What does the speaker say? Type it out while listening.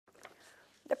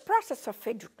process of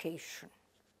education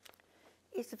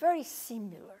is very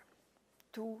similar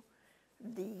to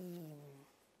the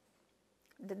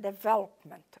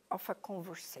development of a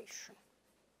conversation.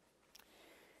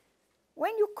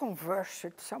 When you converse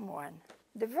with someone,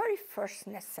 the very first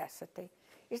necessity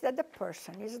is that the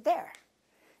person is there.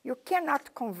 You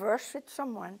cannot converse with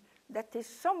someone that is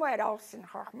somewhere else in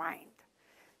her mind.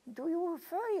 Do you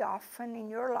very often in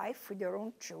your life with your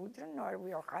own children or with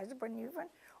your husband even,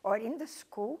 or in the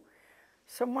school,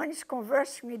 someone is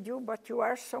conversing with you but you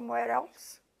are somewhere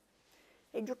else?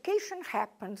 Education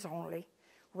happens only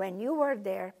when you are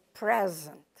there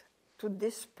present to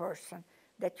this person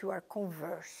that you are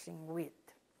conversing with.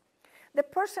 The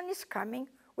person is coming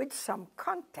with some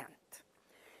content.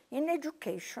 In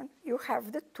education, you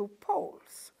have the two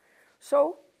poles.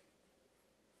 So,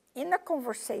 in a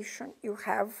conversation, you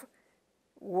have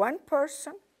one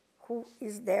person who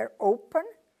is there open,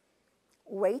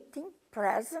 waiting,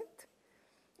 present,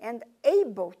 and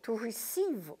able to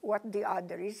receive what the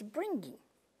other is bringing.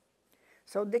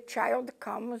 So the child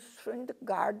comes in the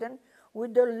garden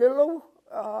with a little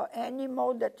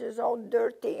animal that is all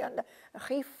dirty and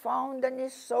he found and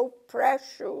is so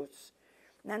precious.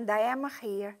 And I am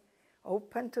here,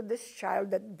 open to this child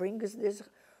that brings this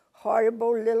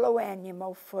horrible little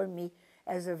animal for me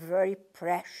as a very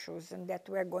precious and that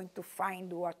we're going to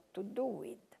find what to do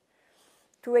with.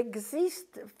 To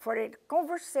exist, for a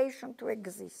conversation to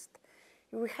exist,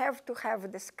 you have to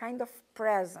have this kind of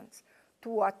presence to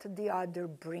what the other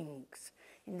brings,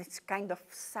 in this kind of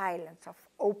silence, of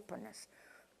openness,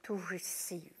 to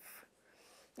receive.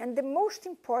 And the most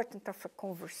important of a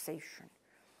conversation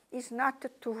is not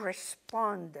to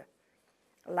respond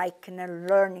like in a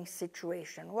learning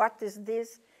situation. What is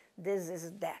this? This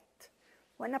is that.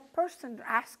 When a person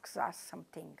asks us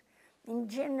something, in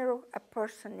general, a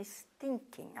person is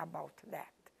thinking about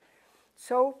that.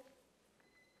 So,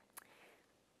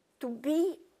 to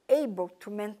be able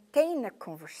to maintain a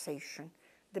conversation,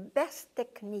 the best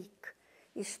technique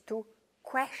is to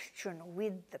question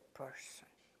with the person.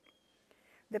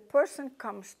 The person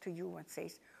comes to you and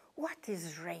says, "What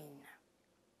is rain?"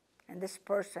 And this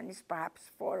person is perhaps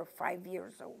 4 or 5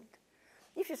 years old.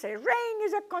 If you say, "Rain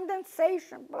is a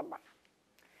condensation," blah, blah.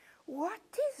 What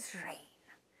is rain?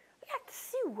 Let's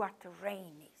see what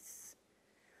rain is.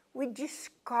 We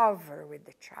discover with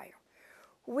the child.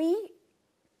 We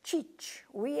teach,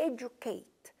 we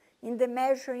educate in the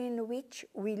measure in which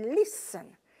we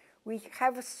listen. We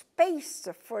have a space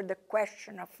for the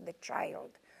question of the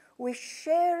child. We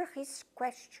share his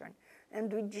question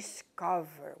and we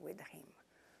discover with him.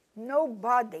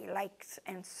 Nobody likes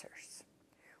answers.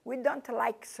 We don't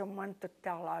like someone to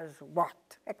tell us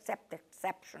what, except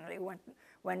exceptionally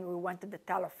when we want the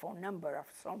telephone number of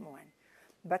someone.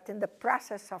 But in the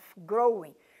process of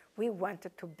growing, we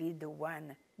wanted to be the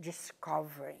one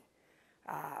discovering,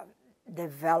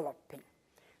 developing.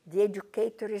 The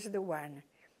educator is the one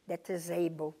that is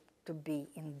able to be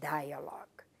in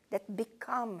dialogue, that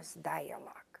becomes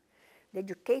dialogue. The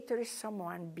educator is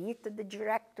someone, be it the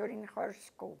director in her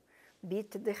school, be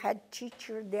it the head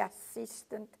teacher, the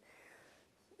assistant,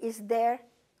 is there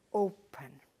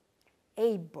open,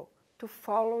 able to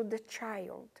follow the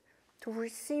child, to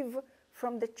receive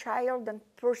from the child and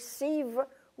perceive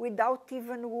without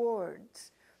even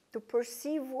words, to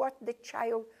perceive what the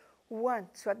child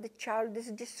wants, what the child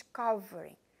is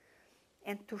discovering,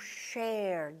 and to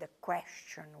share the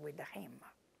question with him.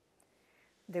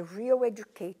 The real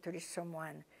educator is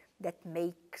someone that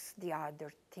makes the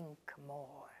other think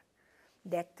more,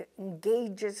 that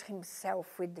engages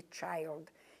himself with the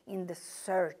child in the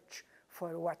search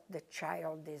for what the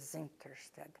child is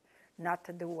interested, not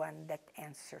the one that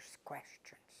answers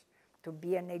questions. To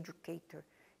be an educator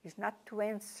is not to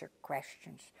answer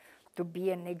questions. To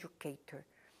be an educator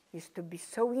is to be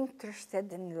so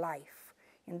interested in life,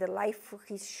 in the life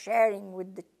he's sharing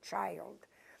with the child,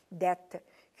 that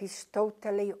he's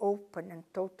totally open and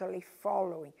totally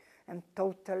following and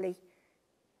totally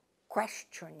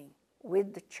questioning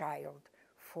with the child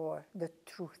for the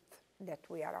truth that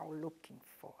we are all looking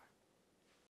for.